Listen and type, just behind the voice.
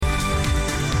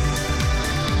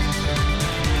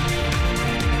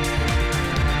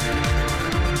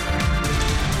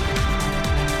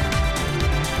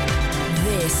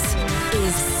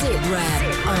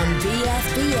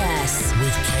BFBS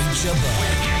with Kate Jabbar.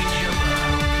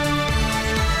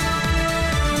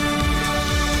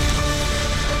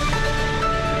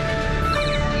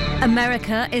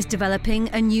 America is developing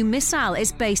a new missile.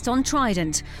 It's based on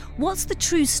Trident. What's the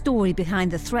true story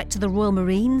behind the threat to the Royal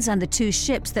Marines and the two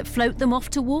ships that float them off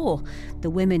to war?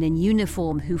 The women in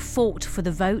uniform who fought for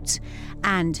the vote?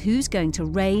 And who's going to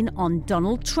rain on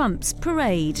Donald Trump's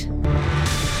parade?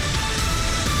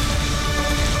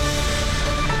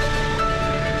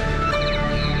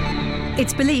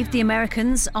 It's believed the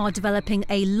Americans are developing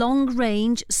a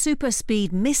long-range,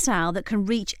 super-speed missile that can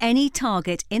reach any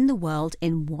target in the world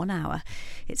in 1 hour.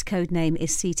 Its code name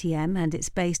is CTM, and it's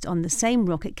based on the same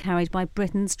rocket carried by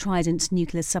Britain's Trident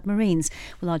nuclear submarines.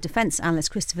 Well, our defence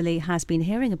analyst Christopher Lee has been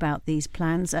hearing about these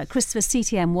plans. Christopher,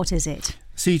 CTM, what is it?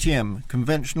 CTM,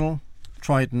 conventional,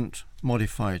 Trident,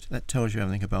 modified. That tells you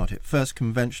everything about it. First,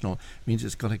 conventional means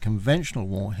it's got a conventional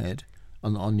warhead,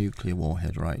 on nuclear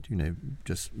warhead, right? You know,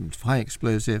 just high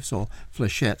explosives or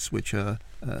flechettes, which are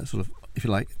sort of, if you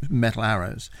like, metal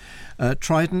arrows.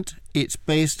 Trident, it's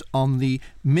based on the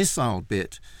missile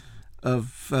bit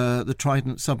of the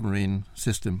Trident submarine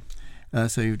system.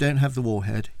 So you don't have the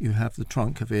warhead, you have the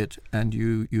trunk of it, and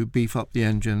you beef up the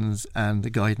engines and the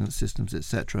guidance systems,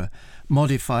 etc.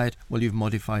 Modified, well, you've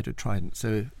modified a Trident.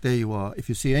 So there you are. If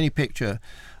you see any picture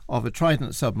of a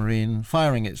Trident submarine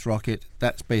firing its rocket,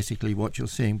 that's basically what you're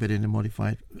seeing, but in a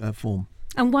modified form.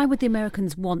 And why would the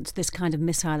Americans want this kind of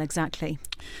missile exactly?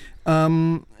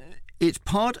 It's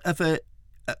part of a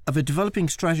developing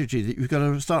strategy that you've got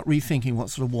to start rethinking what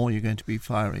sort of war you're going to be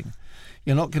firing.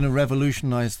 You're not going to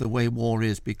revolutionise the way war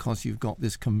is because you've got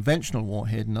this conventional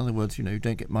warhead. In other words, you know, you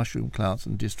don't get mushroom clouds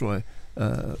and destroy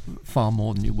far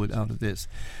more than you would out of this.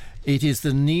 It is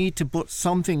the need to put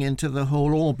something into the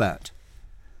whole orbit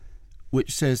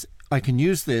which says, I can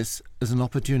use this as an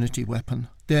opportunity weapon.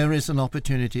 There is an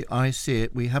opportunity. I see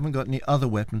it. We haven't got any other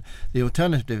weapon. The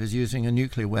alternative is using a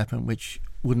nuclear weapon, which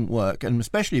wouldn't work, and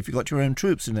especially if you've got your own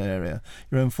troops in an area,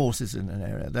 your own forces in an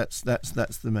area. That's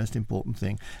the most important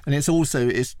thing. And it's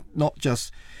not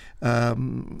just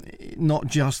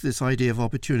this idea of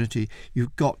opportunity.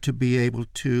 You've got to be able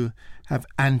to have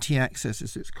anti-access,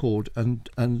 as it's called,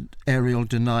 and aerial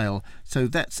denial. So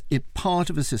that's part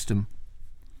of a system.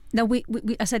 Now,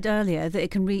 I said earlier that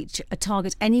it can reach a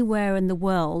target anywhere in the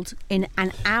world in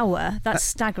an hour. That's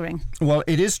staggering. Well,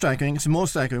 it is staggering. It's more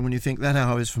staggering when you think that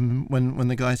hour is from when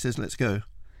the guy says, let's go.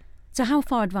 So how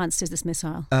far advanced is this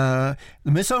missile? The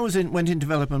missile went in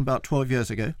development about 12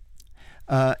 years ago.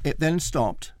 It then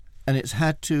stopped, and it's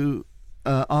had to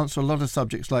answer a lot of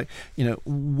subjects like, you know,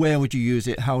 where would you use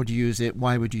it, how would you use it,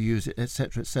 why would you use it,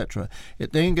 etc., etc.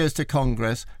 It then goes to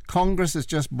Congress. Congress has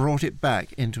just brought it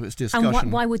back into its discussion.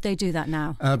 And why would they do that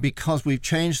now? Because we've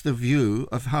changed the view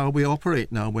of how we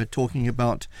operate now. We're talking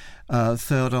about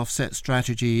third offset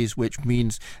strategies, which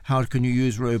means how can you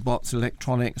use robots,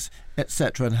 electronics,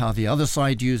 etc., and how the other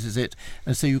side uses it.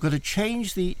 And so you've got to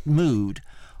change the mood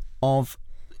of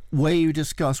where you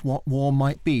discuss what war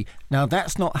might be. Now,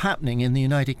 that's not happening in the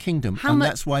United Kingdom,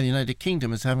 that's why the United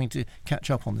Kingdom is having to catch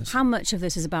up on this. How much of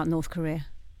this is about North Korea?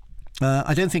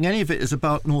 I don't think any of it is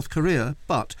about North Korea,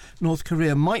 but North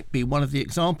Korea might be one of the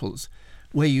examples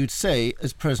where you'd say,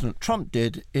 as President Trump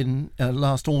did in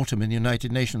last autumn in the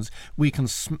United Nations, we can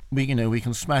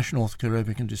smash North Korea,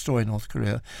 we can destroy North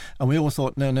Korea, and we all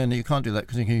thought, no, you can't do that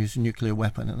because you can use a nuclear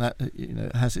weapon, and that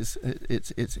has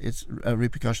its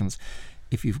repercussions.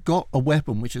 If you've got a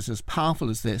weapon which is as powerful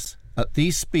as this, at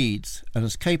these speeds, and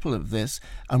as capable of this,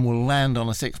 and will land on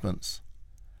a sixpence,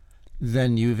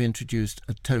 then you've introduced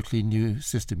a totally new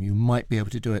system. You might be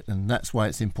able to do it, and that's why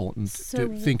it's important to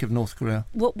think of North Korea.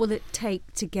 What will it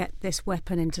take to get this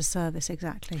weapon into service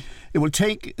exactly? It will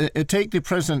take the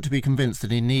president to be convinced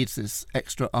that he needs this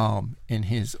extra arm in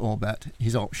his orbit,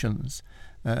 his options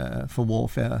for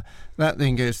warfare. That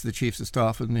then goes to the chiefs of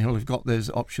staff, and he'll have got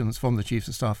those options from the chiefs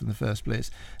of staff in the first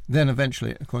place. Then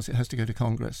eventually, of course, it has to go to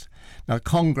Congress. Now,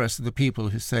 Congress are the people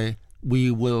who say, we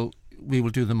will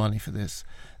do the money for this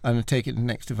and take it to the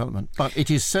next development. But it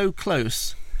is so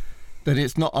close that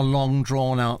it's not a long,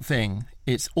 drawn-out thing.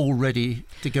 It's all ready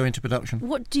to go into production.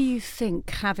 What do you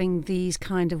think having these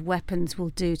kind of weapons will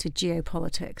do to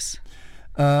geopolitics?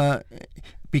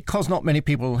 Because not many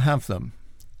people have them,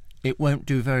 it won't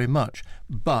do very much.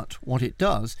 But what it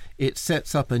does, it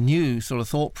sets up a new sort of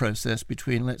thought process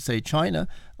between, let's say, China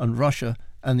and Russia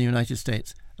and the United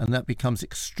States. and that becomes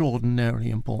extraordinarily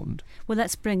important. Well,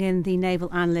 let's bring in the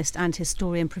naval analyst and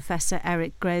historian, Professor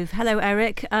Eric Grove. Hello,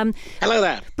 Eric. Hello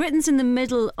there. Britain's in the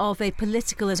middle of a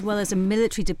political as well as a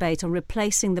military debate on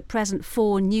replacing the present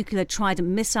 4 nuclear Trident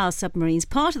missile submarines.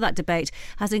 Part of that debate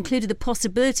has included the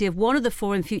possibility of one of the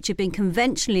 4 in future being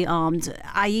conventionally armed,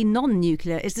 i.e.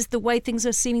 non-nuclear. Is this the way things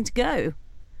are seeming to go?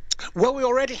 Well, we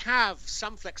already have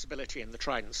some flexibility in the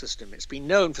Trident system. It's been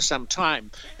known for some time,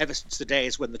 ever since the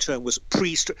days when the term was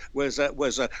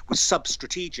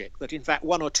sub-strategic, that in fact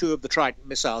 1 or 2 of the Trident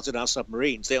missiles in our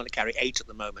submarines, they only carry 8 at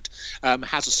the moment,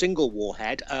 has a single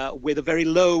warhead with a very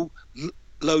low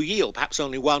yield, perhaps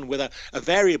only one with a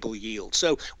variable yield.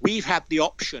 So we've had the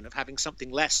option of having something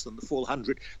less than the full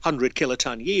 100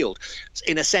 kiloton yield.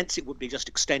 In a sense, it would be just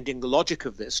extending the logic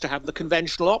of this to have the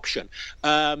conventional option.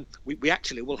 We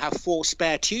actually will have 4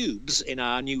 spare tubes in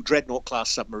our new Dreadnought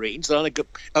class submarines that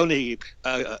only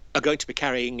are going to be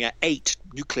carrying 8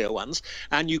 nuclear ones,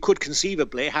 and you could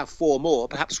conceivably have 4 more,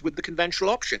 perhaps with the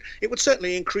conventional option. It would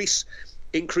certainly increase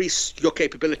your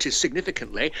capabilities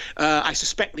significantly. I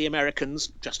suspect the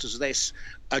Americans, just as they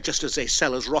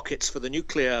sell us rockets for the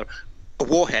nuclear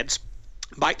warheads,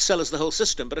 might sell us the whole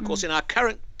system. But of course, in our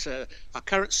current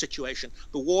situation,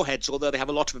 the warheads, although they have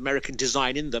a lot of American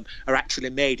design in them, are actually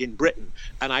made in Britain.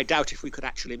 And I doubt if we could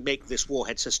actually make this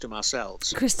warhead system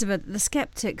ourselves. Christopher, the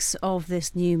sceptics of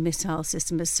this new missile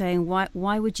system are saying,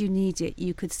 why would you need it?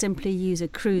 You could simply use a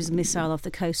cruise missile off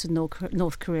the coast of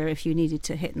North Korea if you needed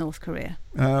to hit North Korea.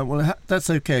 Well, that's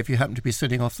okay if you happen to be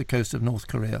sitting off the coast of North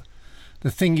Korea.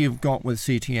 The thing you've got with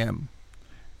CTM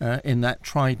in that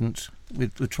Trident,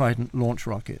 with the Trident launch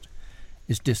rocket,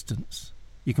 is distance.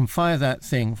 You can fire that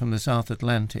thing from the South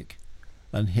Atlantic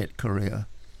and hit Korea,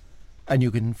 and you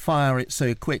can fire it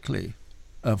so quickly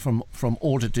from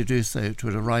order to do so to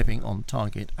it arriving on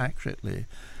target accurately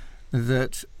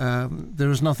that there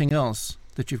is nothing else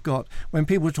that you've got. When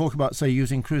people talk about, say,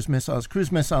 using cruise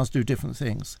missiles do different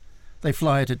things. They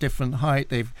fly at a different height.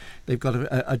 They've got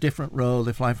a different role.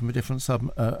 They fly from a different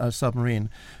submarine.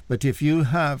 But if you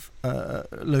have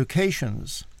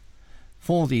locations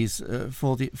for these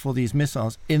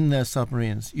missiles in their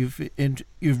submarines,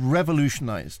 you've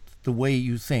revolutionized the way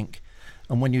you think.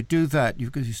 And when you do that, you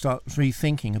start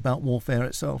rethinking about warfare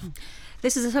itself.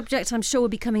 This is a subject I'm sure we'll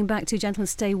be coming back to. Gentlemen,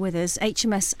 stay with us.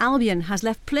 HMS Albion has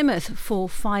left Plymouth for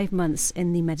 5 months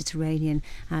in the Mediterranean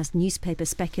as newspaper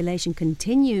speculation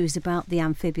continues about the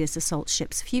amphibious assault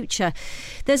ship's future.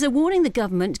 There's a warning the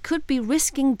government could be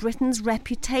risking Britain's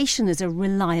reputation as a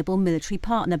reliable military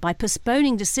partner by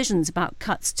postponing decisions about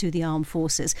cuts to the armed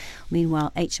forces.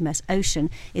 Meanwhile, HMS Ocean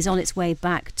is on its way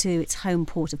back to its home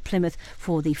port of Plymouth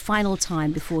for the final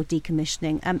time before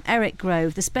decommissioning. Eric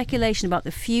Grove, the speculation about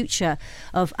the future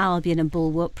of Albion and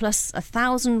Bulwark, plus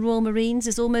 1,000 Royal Marines,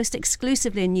 is almost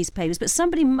exclusively in newspapers, but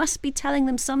somebody must be telling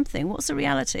them something. What's the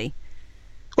reality?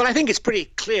 Well, I think it's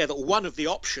pretty clear that one of the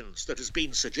options that has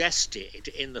been suggested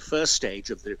in the first stage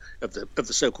of the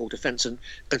so-called Defence and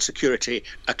Security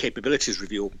Capabilities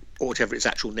Review, or whatever its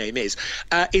actual name is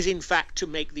in fact to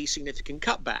make these significant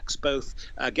cutbacks, both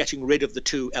getting rid of the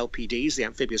 2 LPDs, the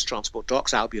amphibious transport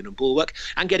docks, Albion and Bulwark,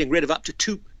 and getting rid of up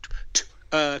to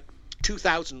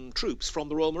 2,000 troops from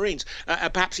the Royal Marines,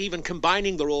 perhaps even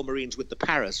combining the Royal Marines with the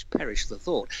Paras, perish the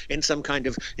thought, in some kind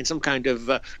of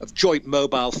joint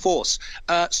mobile force.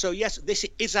 So yes, this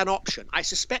is an option. I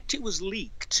suspect it was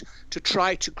leaked to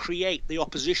try to create the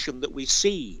opposition that we've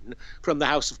seen from the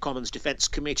House of Commons Defence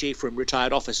Committee, from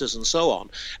retired officers and so on.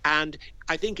 And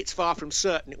I think it's far from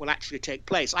certain it will actually take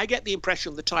place. I get the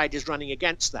impression the tide is running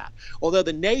against that, although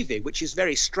the Navy, which is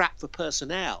very strapped for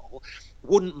personnel,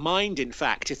 wouldn't mind, in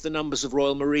fact, if the numbers of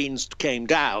Royal Marines came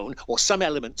down, or some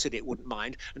elements in it wouldn't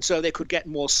mind, and so they could get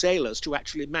more sailors to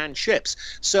actually man ships.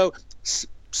 So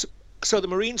the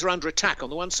Marines are under attack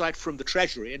on the one side from the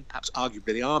Treasury and perhaps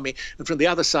arguably the Army, and from the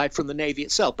other side from the Navy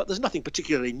itself. But there's nothing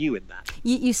particularly new in that.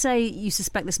 You say you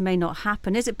suspect this may not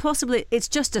happen. Is it possible it's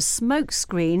just a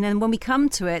smokescreen, and when we come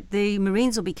to it, the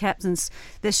Marines will be kept in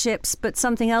the ships, but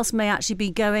something else may actually be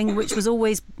going, which was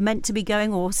always meant to be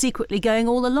going or secretly going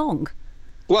all along?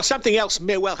 Well, something else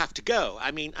may well have to go.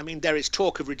 I mean, there is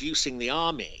talk of reducing the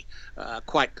army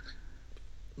quite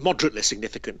moderately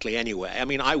significantly anyway. I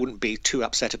mean, I wouldn't be too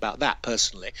upset about that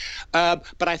personally.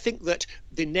 But I think that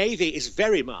the Navy is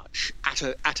very much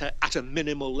at a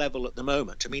minimal level at the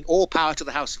moment. I mean, all power to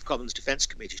the House of Commons Defence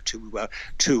Committee, to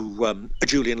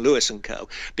Julian Lewis and co,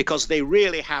 because they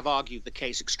really have argued the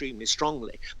case extremely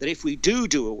strongly that if we do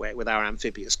away with our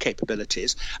amphibious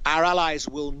capabilities, our allies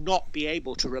will not be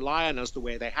able to rely on us the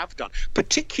way they have done,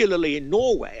 particularly in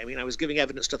Norway. I mean, I was giving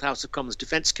evidence to the House of Commons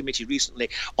Defence Committee recently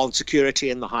on security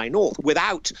in the High North.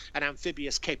 Without an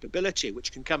amphibious capability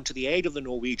which can come to the aid of the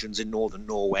Norwegians in northern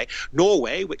Norway,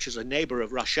 which is a neighbour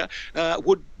of Russia,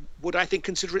 would I think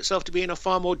consider itself to be in a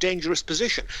far more dangerous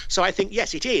position. So I think,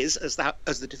 yes, it is, as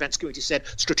the Defence Committee said,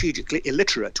 strategically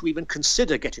illiterate to even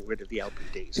consider getting rid of the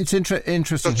LBDs. It's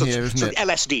interesting here, isn't it?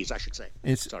 LSDs, I should say.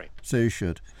 So you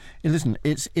should. Listen,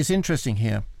 it's interesting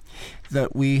here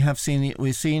that we've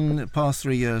seen the past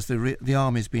 3 years the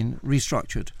army's been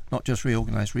restructured, not just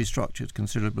reorganised, restructured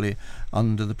considerably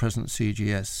under the present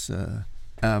CGS.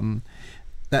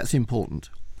 That's important.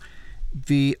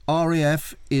 The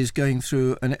RAF is going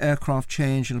through an aircraft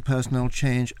change and a personnel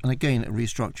change and again a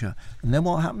restructure. And then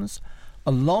what happens?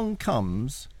 Along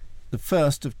comes the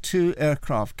first of 2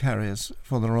 aircraft carriers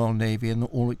for the Royal Navy and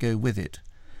all that go with it.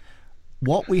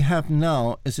 What we have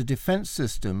now is a defence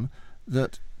system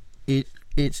that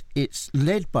it's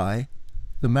led by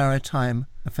the maritime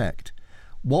effect.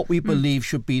 What we believe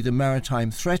should be the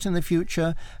maritime threat in the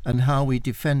future and how we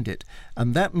defend it.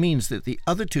 And that means that the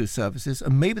other 2 services,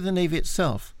 and maybe the Navy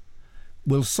itself,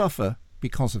 will suffer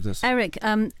because of this. Eric,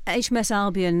 HMS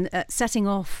Albion setting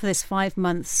off this 5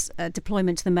 months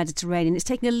deployment to the Mediterranean. It's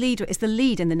taking it's the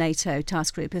lead in the NATO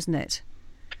task group, isn't it?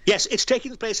 Yes, it's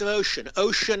taking the place of Ocean.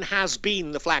 Ocean has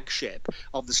been the flagship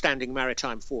of the Standing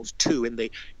Maritime Force 2 in the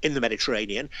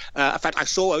Mediterranean. In fact, I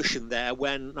saw Ocean there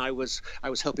when I was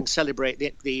helping celebrate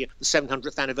the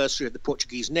 700th anniversary of the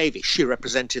Portuguese Navy. She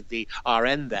represented the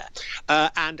RN there,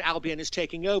 and Albion is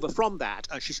taking over from that.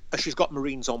 She's got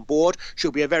Marines on board.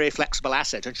 She'll be a very flexible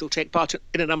asset, and she'll take part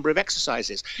in a number of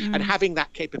exercises. And having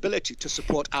that capability to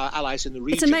support our allies in the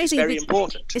region is very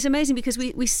important. It's amazing because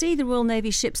we see the Royal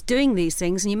Navy ships doing these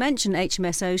things. And you mentioned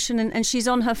HMS Ocean, and she's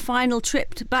on her final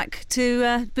trip back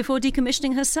to before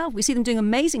decommissioning herself. We see them doing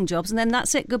amazing jobs, and then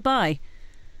that's it. Goodbye.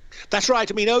 That's right.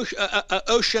 I mean,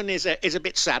 Ocean is a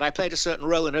bit sad. I played a certain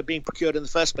role in her being procured in the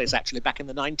first place, actually, back in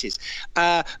the 90s.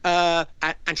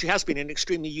 And she has been an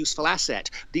extremely useful asset.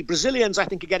 The Brazilians, I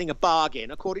think, are getting a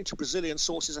bargain. According to Brazilian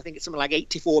sources, I think it's something like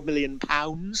 £84 million,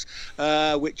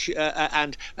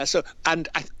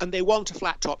 and they want a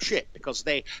flat-top ship because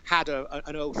they had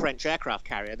an old French aircraft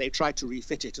carrier. They tried to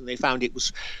refit it, and they found it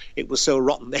was so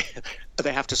rotten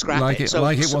they have to scrap it.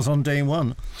 It was on day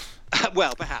one.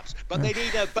 Well, perhaps, but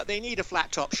they need a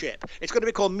flat top ship. It's going to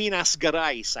be called Minas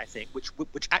Gerais, I think,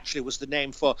 which actually was the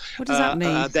name for. What does that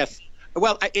mean?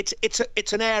 Well,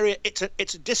 it's an area.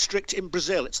 It's a district in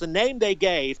Brazil. It's the name they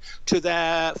gave to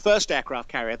their first aircraft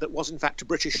carrier that was in fact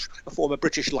a former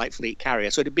British light fleet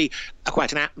carrier. So it'd be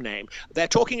quite an apt name. They're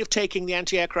talking of taking the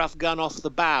anti-aircraft gun off the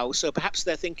bow. So perhaps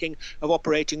they're thinking of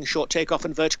operating short takeoff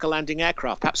and vertical landing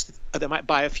aircraft. Perhaps they might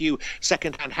buy a few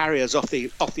second-hand Harriers off the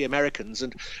Americans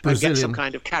and get some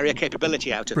kind of carrier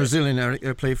capability out of Brazilian it.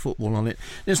 Brazilian play football on it.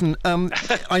 Listen,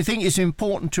 I think it's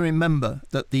important to remember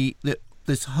that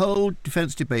this whole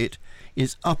defence debate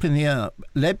is up in the air,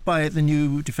 led by the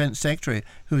new Defence Secretary,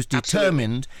 who's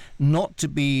determined not to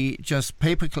be just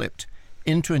paperclipped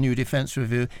into a new defence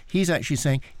review. He's actually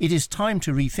saying it is time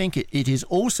to rethink it. It is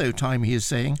also time, he is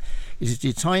saying, it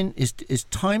is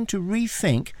time to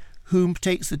rethink whom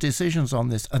takes the decisions on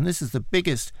this. And this is the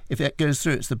biggest, if it goes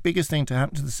through, it's the biggest thing to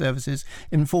happen to the services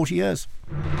in 40 years.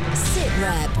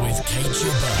 Sitrep with Kate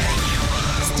Jabbar.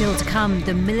 Still to come,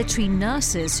 the military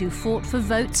nurses who fought for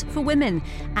votes for women,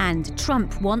 and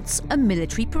Trump wants a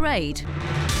military parade.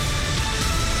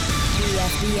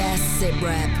 BFBS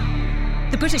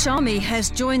Sitrep. The British Army has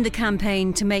joined the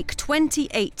campaign to make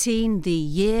 2018 the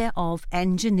year of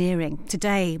engineering.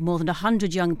 Today, more than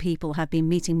 100 young people have been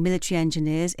meeting military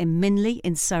engineers in Minley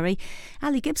in Surrey.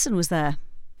 Ali Gibson was there.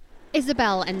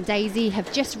 Isabel and Daisy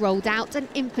have just rolled out an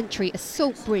infantry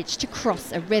assault bridge to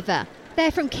cross a river. They're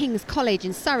from King's College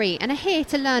in Surrey and are here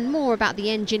to learn more about the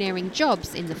engineering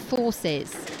jobs in the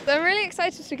forces. I'm really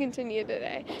excited to continue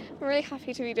today. I'm really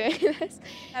happy to be doing this.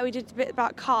 We did a bit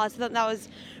about cars. I thought that was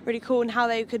really cool and how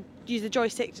they could use the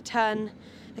joystick to turn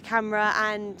the camera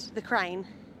and the crane.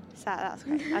 So that's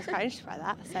great. I was quite interested by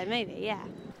that. So maybe, yeah.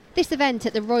 This event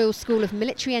at the Royal School of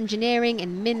Military Engineering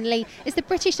in Minley is the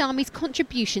British Army's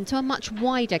contribution to a much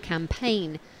wider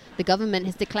campaign. The government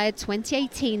has declared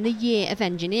 2018 the year of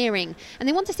engineering, and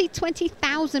they want to see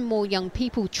 20,000 more young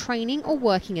people training or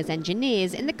working as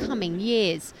engineers in the coming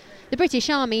years. The British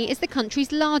Army is the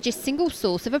country's largest single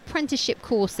source of apprenticeship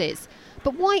courses.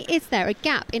 But why is there a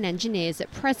gap in engineers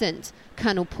at present?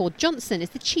 Colonel Paul Johnson is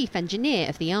the Chief Engineer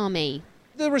of the Army.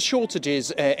 There are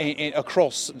shortages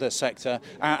across the sector,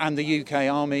 and the UK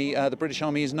Army, the British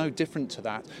Army, is no different to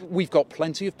that. We've got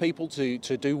plenty of people to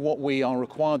do what we are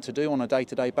required to do on a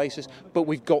day-to-day basis, but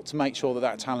we've got to make sure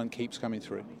that talent keeps coming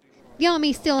through. The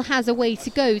Army still has a way to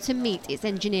go to meet its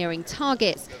engineering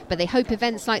targets, but they hope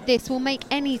events like this will make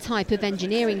any type of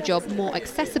engineering job more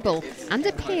accessible and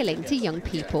appealing to young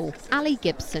people. Ali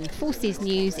Gibson, Forces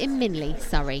News in Minley,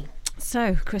 Surrey.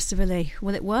 So, Christopher Lee,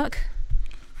 will it work?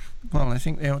 Well, I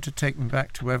think they ought to take them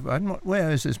back to where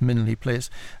is this Minley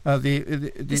place?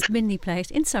 This Minley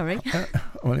place in Surrey.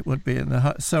 Well, it would be in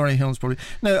the Surrey Hills, probably.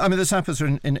 No, I mean, the sappers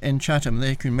are in Chatham.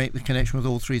 They can make the connection with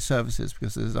all three services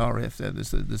because there's RAF there.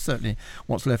 There's certainly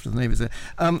what's left of the Navy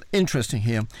there. Interesting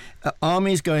here.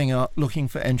 Army's going out looking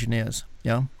for engineers.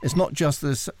 Yeah, it's not just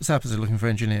the sappers are looking for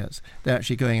engineers. They're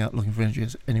actually going out looking for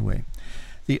engineers anyway.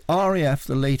 The RAF,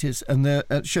 the latest, and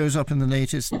shows up in the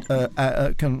latest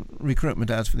recruitment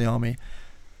ads for the Army.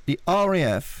 The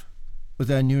RAF, with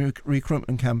their new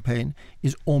recruitment campaign,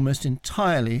 is almost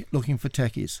entirely looking for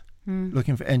techies,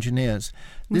 looking for engineers.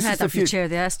 We heard that from the Chief of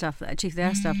the Air Staff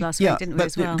last week, didn't we,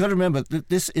 as well? You've got to remember that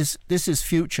this is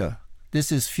future.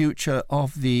 This is future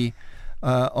of the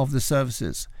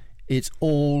services. It's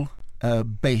all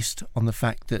based on the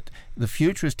fact that the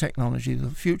future is technology.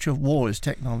 The future of war is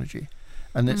technology.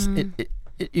 And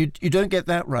you don't get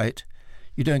that right.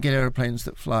 You don't get aeroplanes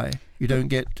that fly. You don't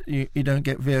get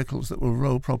vehicles that will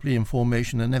roll properly in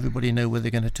formation and everybody know where they're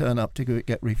going to turn up to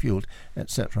get refueled,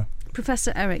 etc.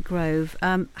 Professor Eric Grove,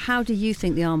 how do you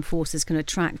think the armed forces can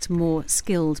attract more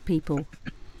skilled people?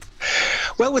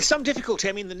 Well, with some difficulty.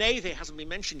 I mean, the Navy hasn't been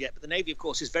mentioned yet, but the Navy, of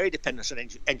course, is very dependent on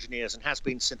engineers and has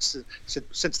been since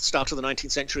the start of the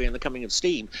 19th century and the coming of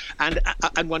steam. And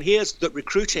one hears that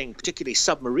recruiting, particularly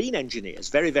submarine engineers,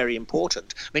 very, very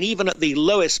important. I mean, even at the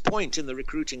lowest point in the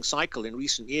recruiting cycle in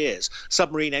recent years,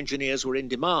 submarine engineers were in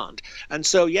demand. And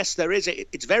so, yes,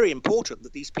 it's very important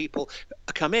that these people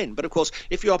come in. But, of course,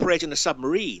 if you operate in a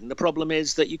submarine, the problem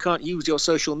is that you can't use your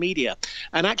social media.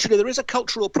 And actually, there is a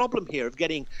cultural problem here of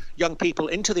getting young people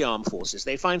into the armed forces.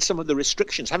 They find some of the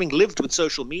restrictions, having lived with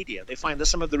social media, they find that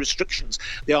some of the restrictions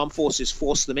the armed forces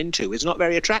force them into is not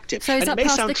very attractive. So is and that it may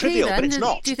past sound the key, trivial, then? but it's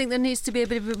not. Do you think there needs to be a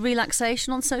bit of a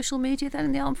relaxation on social media then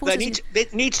in the armed forces?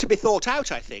 It needs to be thought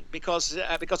out, I think, because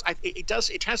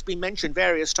it has been mentioned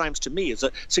various times to me as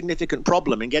a significant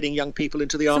problem in getting young people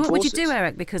into the armed forces. So what would you do,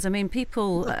 Eric? Because, I mean,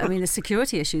 there's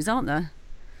security issues, aren't there?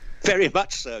 Very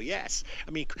much so, yes.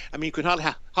 I mean, you can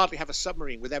hardly have a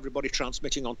submarine with everybody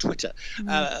transmitting on Twitter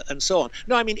and so on.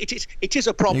 No, I mean, it is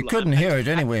a problem. You couldn't hear it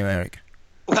anyway, Eric.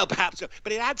 Well, perhaps so.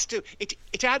 But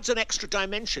it adds an extra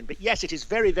dimension. But yes, it is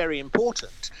very, very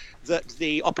important that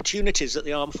the opportunities that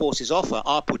the armed forces offer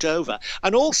are put over.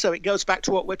 And also it goes back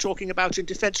to what we're talking about in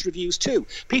defence reviews too.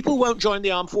 People won't join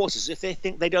the armed forces if they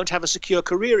think they don't have a secure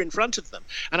career in front of them.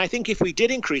 And I think if we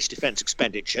did increase defence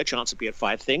expenditure, chance would be a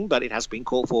fine thing, but it has been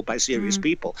called for by serious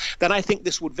people, then I think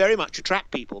this would very much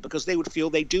attract people because they would feel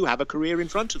they do have a career in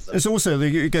front of them. It's also,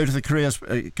 you go to the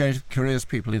careers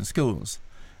people in schools.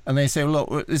 And they say, well,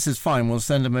 look, this is fine, we'll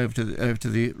send them over to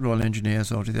the Royal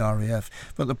Engineers or to the RAF.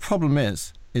 But the problem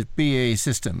is BAE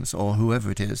Systems or whoever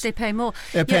it is. They pay more.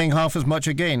 They're paying half as much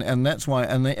again, and that's why.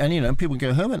 And people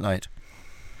go home at night.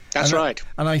 That's right.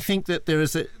 And I think that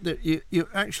you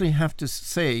actually have to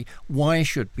say, why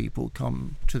should people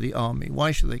come to the army?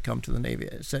 Why should they come to the Navy,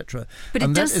 etc.? But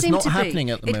and that is not happening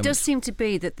at the moment. It does seem to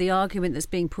be that the argument that's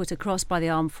being put across by the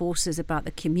armed forces about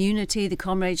the community, the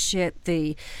comradeship,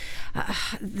 the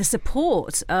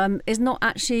support is not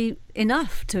actually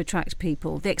enough to attract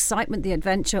people. The excitement, the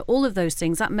adventure, all of those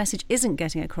things, that message isn't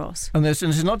getting across. And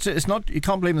it's not. You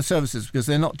can't blame the services because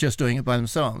they're not just doing it by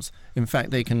themselves. In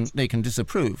fact, they can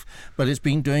disapprove. But it's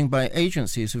being done by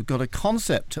agencies who've got a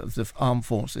concept of the armed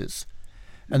forces.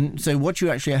 And so what you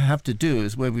actually have to do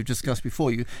is, where we've discussed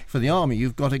before, for the army,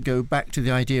 you've got to go back to the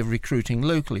idea of recruiting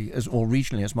locally or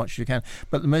regionally as much as you can.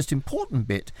 But the most important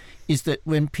bit is that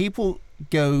when people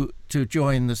go to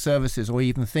join the services or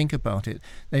even think about it,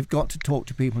 they've got to talk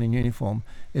to people in uniform.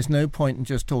 There's no point in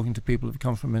just talking to people who've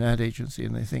come from an ad agency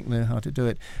and they think they know how to do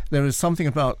it. There is something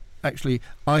about actually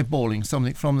eyeballing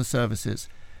something from the services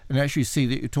and actually see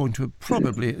that you're talking to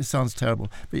it sounds terrible,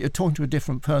 but you're talking to a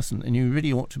different person, and you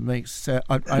really ought to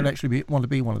I'd actually want to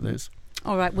be one of those.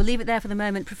 All right, we'll leave it there for the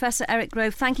moment. Professor Eric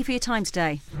Grove, thank you for your time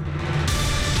today.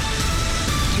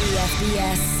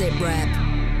 BFBS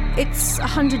Sitrep. It's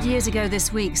 100 years ago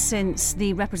this week since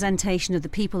the Representation of the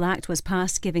People Act was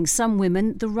passed, giving some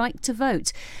women the right to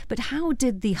vote. But how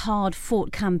did the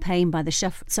hard-fought campaign by the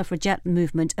suffragette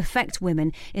movement affect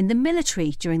women in the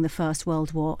military during the First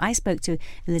World War? I spoke to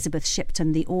Elizabeth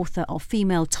Shipton, the author of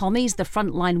Female Tommies, the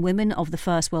frontline women of the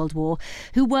First World War,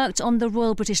 who worked on the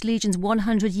Royal British Legion's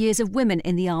 100 Years of Women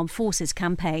in the Armed Forces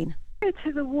campaign.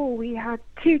 To the war, we had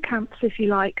two camps, if you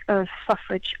like, of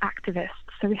suffrage activists.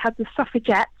 So we had the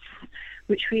suffragettes,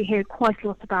 which we hear quite a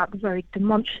lot about, the very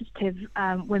demonstrative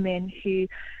women who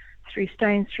threw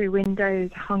stones through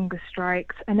windows, hunger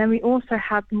strikes. And then we also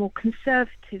had the more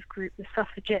conservative group, the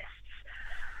suffragists.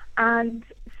 And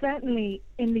certainly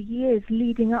in the years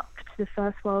leading up to the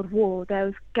First World War, there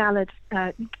was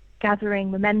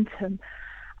gathering momentum.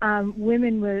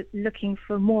 Women were looking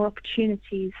for more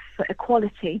opportunities for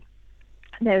equality.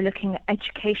 They were looking at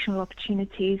educational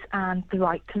opportunities and the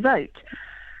right to vote.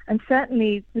 And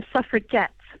certainly the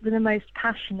suffragettes were the most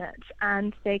passionate,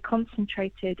 and they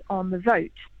concentrated on the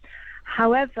vote.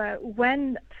 However,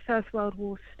 when the First World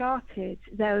War started,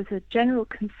 there was a general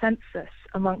consensus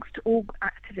amongst all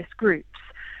activist groups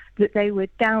that they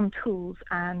would down tools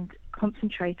and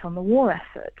concentrate on the war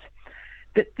effort.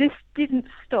 But this didn't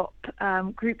stop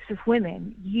groups of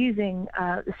women using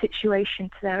the situation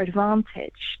to their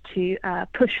advantage to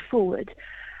push forward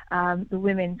the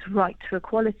women's right to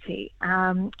equality.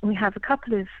 We have a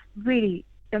couple of really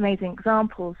amazing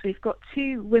examples. We've got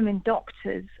two women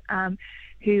doctors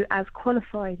who, as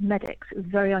qualified medics, it was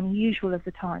very unusual at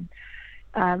the time,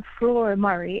 Flora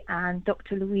Murray and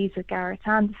Dr. Louisa Garrett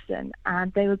Anderson,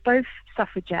 and they were both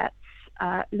suffragettes.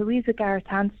 Louisa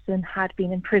Garrett Anderson had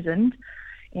been imprisoned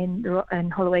in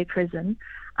Holloway Prison,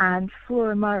 and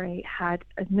Flora Murray had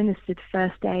administered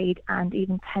first aid and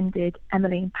even tended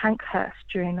Emmeline Pankhurst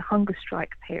during the hunger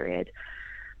strike period.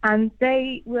 And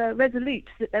they were resolute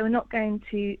that they were not going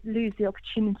to lose the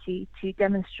opportunity to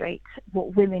demonstrate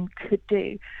what women could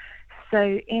do.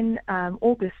 So in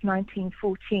August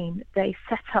 1914, they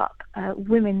set up a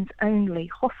women's-only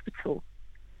hospital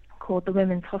called the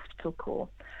Women's Hospital Corps.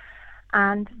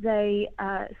 And they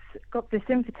got this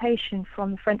invitation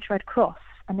from the French Red Cross,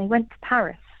 and they went to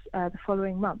Paris the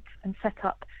following month and set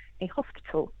up a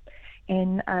hospital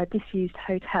in a disused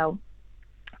hotel.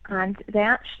 And they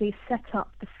actually set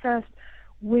up the first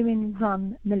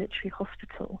women-run military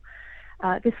hospital.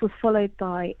 This was followed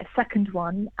by a second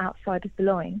one outside of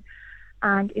Boulogne.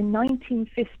 And in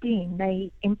 1915,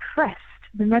 they impressed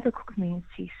the medical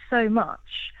community so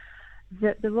much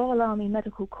that the Royal Army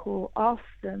Medical Corps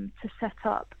asked them to set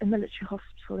up a military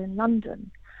hospital in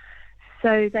London.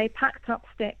 So they packed up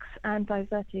sticks and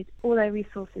diverted all their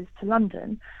resources to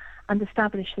London and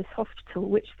established this hospital,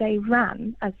 which they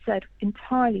ran, as said,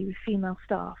 entirely with female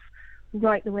staff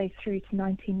right the way through to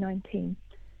 1919.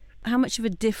 How much of a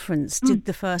difference did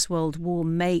the First World War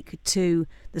make to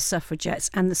the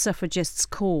suffragettes and the suffragists'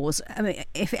 cause? I mean,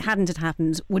 if it hadn't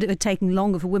happened, would it have taken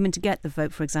longer for women to get the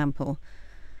vote, for example?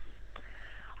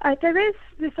 There is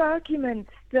this argument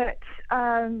that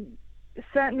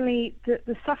certainly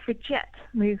the suffragette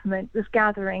movement was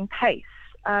gathering pace.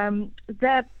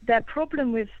 Their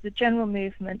problem with the general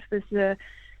movement was the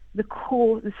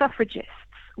suffragists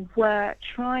were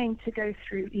trying to go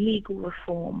through legal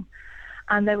reform,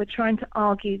 and they were trying to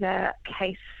argue their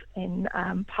case in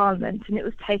Parliament, and it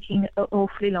was taking an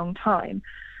awfully long time.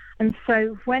 And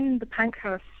so when the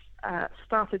Pankhurst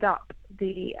started up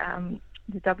the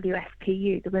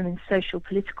WSPU, the Women's Social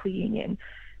Political Union,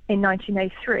 in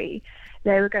 1903,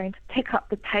 they were going to pick up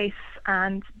the pace,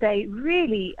 and they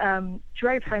really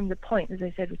drove home the point, as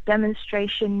I said, with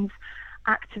demonstrations,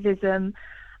 activism,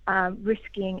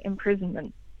 risking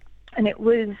imprisonment. And it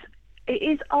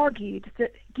is argued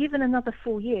that given another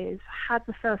 4 years, had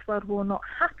the First World War not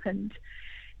happened,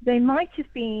 they might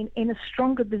have been in a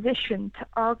stronger position to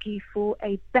argue for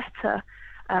a better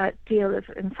deal of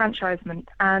enfranchisement,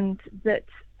 and that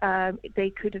they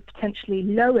could have potentially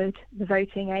lowered the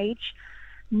voting age.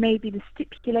 Maybe the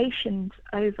stipulations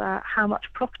over how much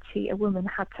property a woman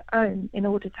had to own in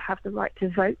order to have the right to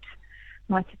vote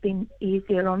might have been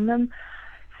easier on them.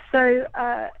 So,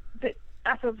 but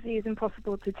that obviously is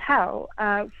impossible to tell.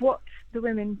 What the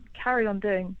women carried on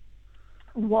doing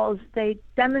was they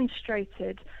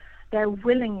demonstrated their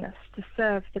willingness to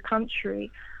serve the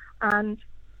country. And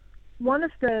one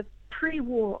of the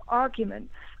pre-war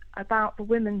arguments about the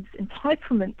women's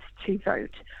entitlement to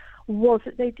vote was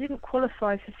that they didn't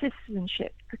qualify for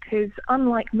citizenship because,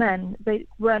 unlike men, they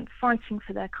weren't fighting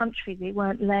for their country, they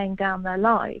weren't laying down their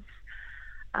lives.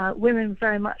 Women were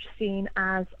very much seen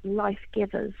as life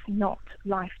givers, not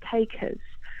life takers.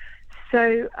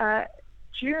 So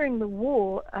during the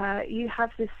war, you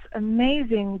have this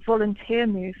amazing volunteer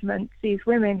movement, these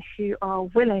women who are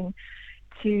willing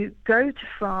to go to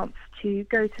France, to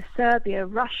go to Serbia,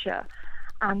 Russia,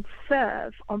 and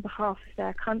serve on behalf of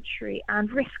their country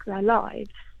and risk their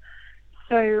lives.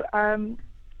 So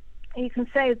you can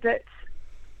say that,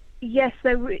 yes,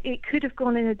 it could have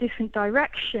gone in a different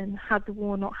direction had the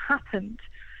war not happened,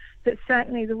 but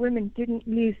certainly the women didn't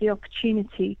lose the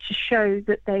opportunity to show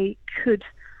that they could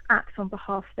act on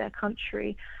behalf of their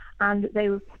country and that they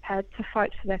were prepared to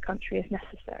fight for their country if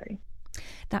necessary.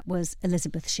 That was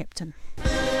Elizabeth Shipton.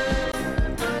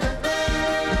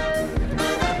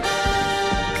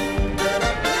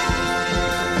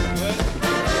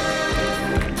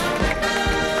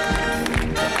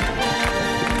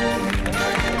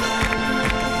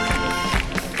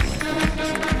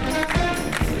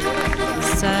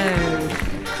 So,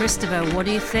 Christopher, what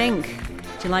do you think?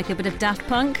 Do you like a bit of Daft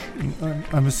Punk?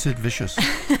 I'm a Sid Vicious.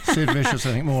 Sid Vicious,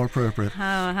 I think, more appropriate.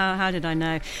 How did I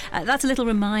know? That's a little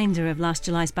reminder of last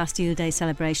July's Bastille Day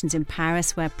celebrations in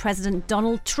Paris, where President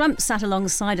Donald Trump sat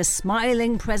alongside a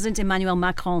smiling President Emmanuel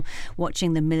Macron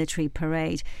watching the military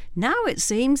parade. Now it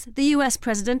seems the US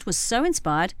president was so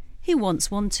inspired he wants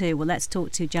one too. Well, let's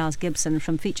talk to Giles Gibson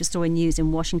from Feature Story News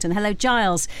in Washington. Hello,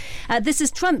 Giles. This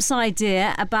is Trump's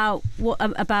idea about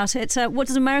it. What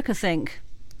does America think?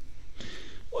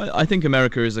 Well, I think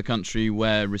America is a country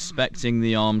where respecting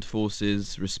the armed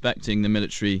forces, respecting the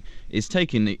military is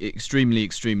taken extremely,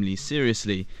 extremely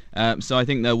seriously. So I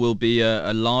think there will be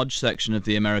a large section of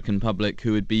the American public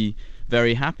who would be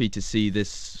very happy to see this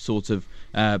sort of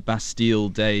Bastille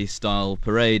Day style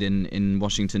parade in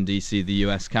Washington DC, the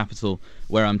US capital,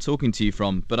 where I'm talking to you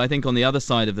from. But I think on the other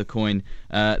side of the coin,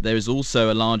 there is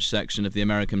also a large section of the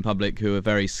American public who are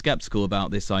very skeptical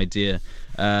about this idea.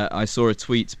 I saw a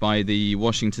tweet by the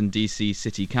Washington DC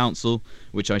City Council,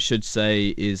 which I should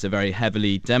say is a very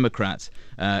heavily Democrat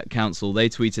council. They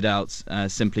tweeted out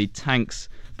simply tanks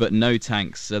but no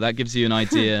tanks. So that gives you an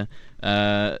idea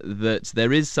that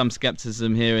there is some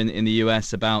skepticism here in the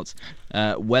US about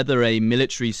whether a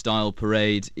military-style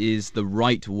parade is the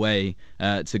right way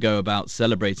to go about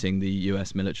celebrating the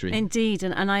US military. Indeed,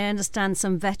 and I understand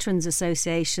some veterans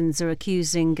associations are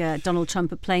accusing Donald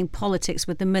Trump of playing politics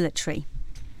with the military.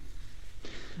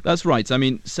 That's right. I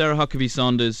mean, Sarah Huckabee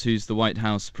Sanders, who's the White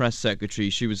House press secretary,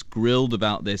 she was grilled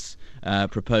about this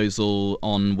proposal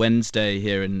on Wednesday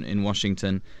here in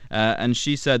Washington. And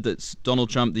she said that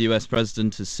Donald Trump, the US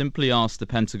president, has simply asked the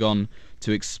Pentagon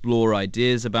to explore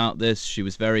ideas about this. She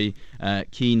was very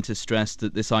keen to stress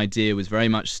that this idea was very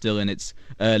much still in its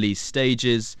early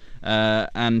stages.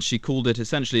 And she called it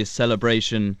essentially a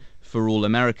celebration for all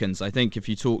Americans. I think if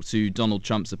you talk to Donald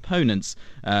Trump's opponents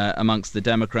amongst the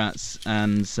Democrats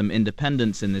and some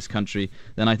independents in this country,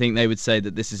 then I think they would say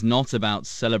that this is not about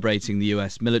celebrating the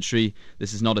US military.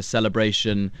 This is not a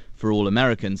celebration for all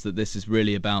Americans, that this is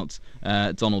really about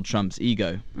Donald Trump's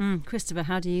ego. Christopher,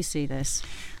 how do you see this?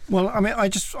 Well, I mean, I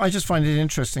just find it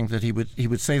interesting that he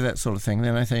would say that sort of thing.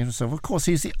 Then I think to myself, of course,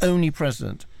 he's the only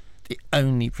president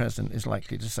is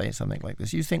likely to say something like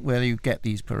this. You think where you get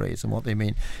these parades and what they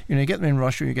mean. You know, you get them in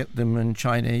Russia, you get them in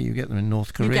China, you get them in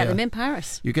North Korea. You get them in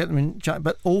Paris. You get them in China,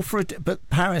 but but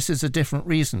Paris is a different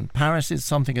reason. Paris is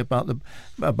something about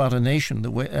a nation,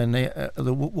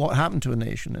 what happened to a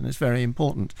nation, and it's very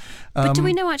important. But do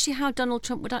we know actually how Donald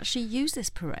Trump would actually use this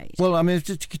parade? Well, I mean,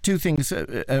 two things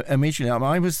immediately.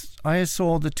 I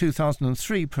saw the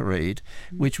 2003 parade,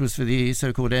 which was for the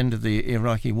so-called end of the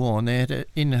Iraqi war, and they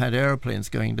had airplanes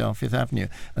going down Fifth Avenue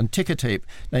and ticker tape.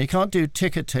 Now, you can't do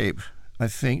ticker tape, I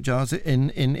think, Giles,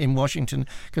 in Washington,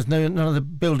 because none of the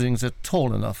buildings are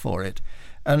tall enough for it.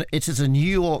 And it is a New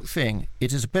York thing.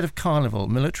 It is a bit of carnival,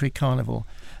 military carnival.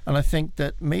 And I think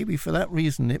that maybe for that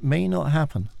reason it may not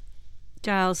happen.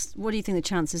 Giles, what do you think the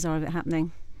chances are of it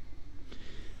happening?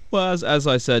 Well, as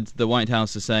I said, the White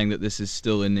House is saying that this is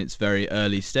still in its very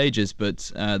early stages, but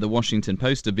the Washington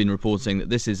Post have been reporting that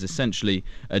this is essentially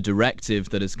a directive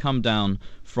that has come down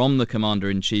from the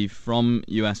Commander-in-Chief, from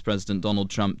US President Donald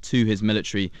Trump to his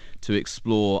military to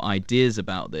explore ideas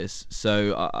about this.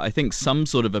 So I think some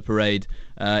sort of a parade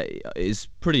is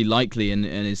pretty likely and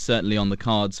is certainly on the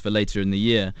cards for later in the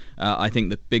year. I think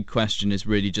the big question is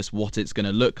really just what it's going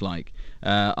to look like.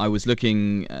 I was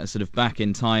looking sort of back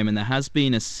in time, and there has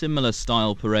been a similar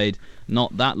style parade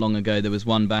not that long ago. There was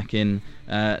one back in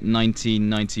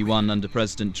 1991 under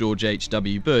President George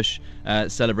H.W. Bush,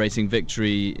 celebrating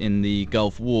victory in the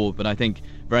Gulf War. But I think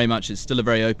very much it's still a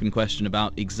very open question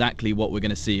about exactly what we're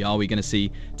going to see. Are we going to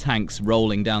see tanks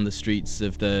rolling down the streets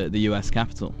of the US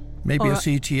Capitol? Maybe a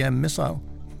CTM missile.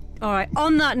 All right,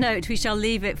 on that note, we shall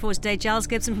leave it for today. Giles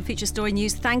Gibson from Future Story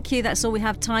News, thank you. That's all we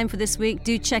have time for this week.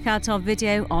 Do check out our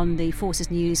video on the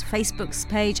Forces News Facebook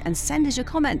page and send us your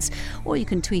comments. Or you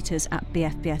can tweet us at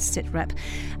BFBS Sitrep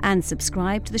and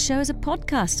subscribe to the show as a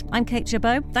podcast. I'm Kate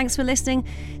Jabot. Thanks for listening.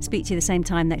 Speak to you the same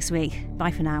time next week. Bye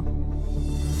for now.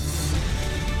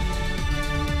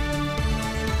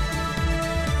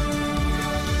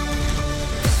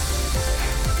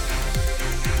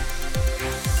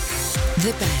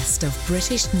 The best of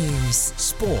British news,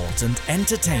 sport and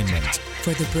entertainment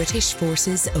for the British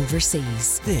forces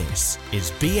overseas. This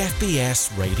is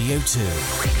BFBS Radio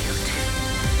 2.